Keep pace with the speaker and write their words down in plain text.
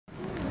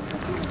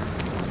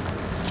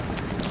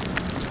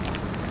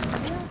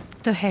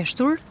Të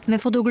heshtur, me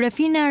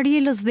fotografinë e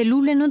Arielës dhe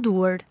lule në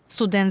duar,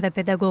 student dhe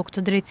pedagog të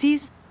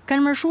drejtësisë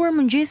kanë marshuar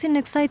mëngjesin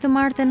e kësaj të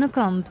marte në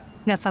këmbë,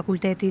 nga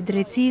Fakulteti i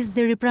Drejtësisë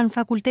deri pranë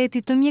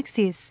Fakultetit të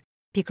Mjekësisë,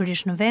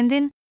 pikërisht në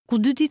vendin ku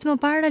 2 ditë më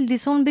parë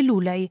Aldison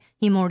Belulaj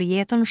i mori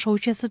jetën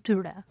shoqes së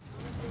tyre.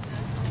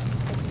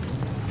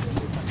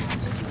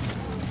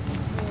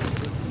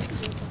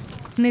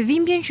 Me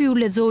dhimbjen që ju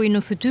lexoi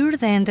në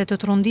fytyrë dhe ende të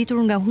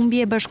tronditur nga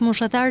humbje e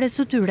bashkëmoshatare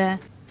së tyre,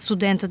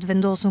 studentët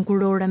vendosën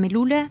kurora me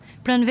lule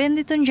pranë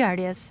vendit të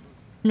ngjarjes.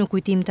 Në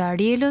kujtim të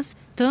Arielës,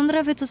 të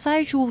ëndrave të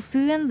saj që u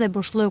thyen dhe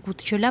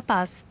boshllëkut që la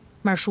pas,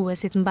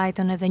 marshuesit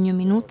mbajtën edhe 1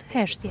 minutë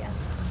heshtje.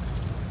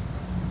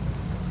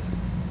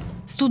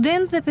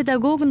 Student dhe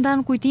pedagog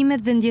ndan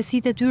kujtimet dhe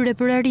ndjesitë e tyre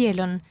për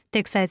Arielën,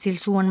 teksa e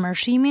cilësuan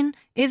marshimin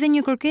edhe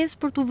një kërkesë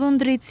për t'u vënë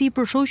drejtësi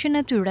për shoqen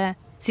e tyre,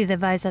 si dhe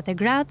vajzat e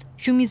gratë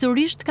që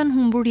mizorisht kanë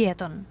humbur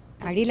jetën.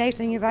 Ariela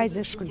ishte një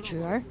vajzë e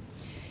shkëlqyer,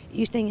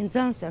 ishte një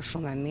nxënëse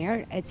shumë e mirë,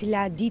 e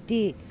cila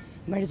diti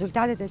me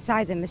rezultatet e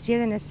saj dhe me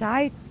sjelljen e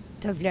saj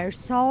të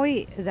vlerësoj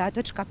dhe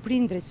atë çka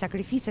prindrit,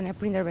 sakrificën e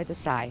prindërve të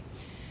saj.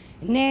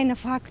 Ne në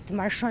fakt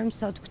marshojmë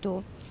sot këtu,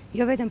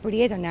 jo vetëm për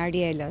jetën e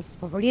Arielës,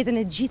 por për jetën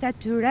e gjithë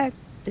atyre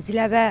të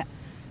cilave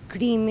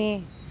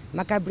krimi,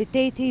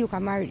 makabriteti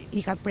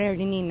i ka prerë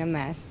rinin në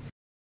mes.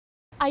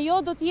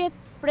 Ajo do të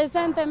jetë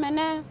prezente me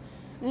ne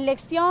në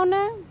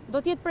leksione,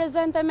 do të jetë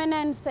prezente me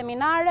ne në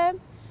seminare,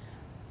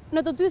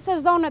 në të 2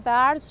 sezonet e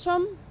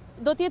ardhshëm,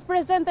 do të jetë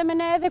prezente me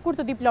ne edhe kur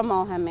të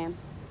diplomohemi,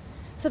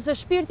 sepse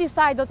shpirti i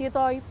saj do të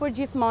jetojë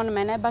përgjithmonë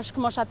me ne,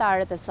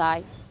 bashkëmoshatarët e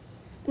saj.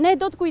 Ne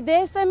do të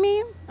kujdesemi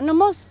në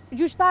mos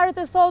gjyqtarët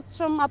e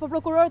sotshëm apo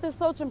prokurorët e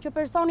sotshëm që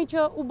personi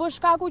që u bë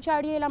shkaku që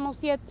Ariela mos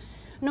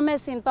jetë në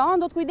mesin tonë,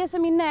 do të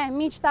kujdesemi ne,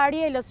 miqtë e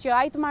Arielës, që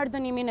ai të marrë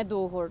dënimin e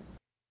duhur.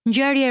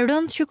 Ngjarja e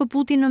rëndë që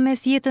këputi në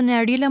mes jetën e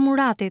Ariela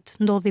Muratit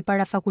ndodhi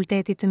para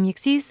Fakultetit të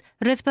Mjekësisë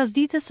rreth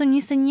pasdites së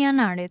 21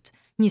 janarit.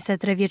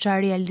 23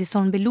 vjeçari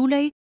Aldison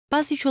Belulaj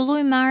pasi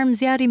qëlloi me armë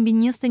zjarri mbi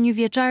 21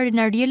 vjeçarin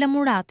Ariela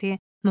Murati,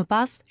 më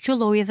pas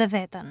qëlloi edhe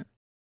veten.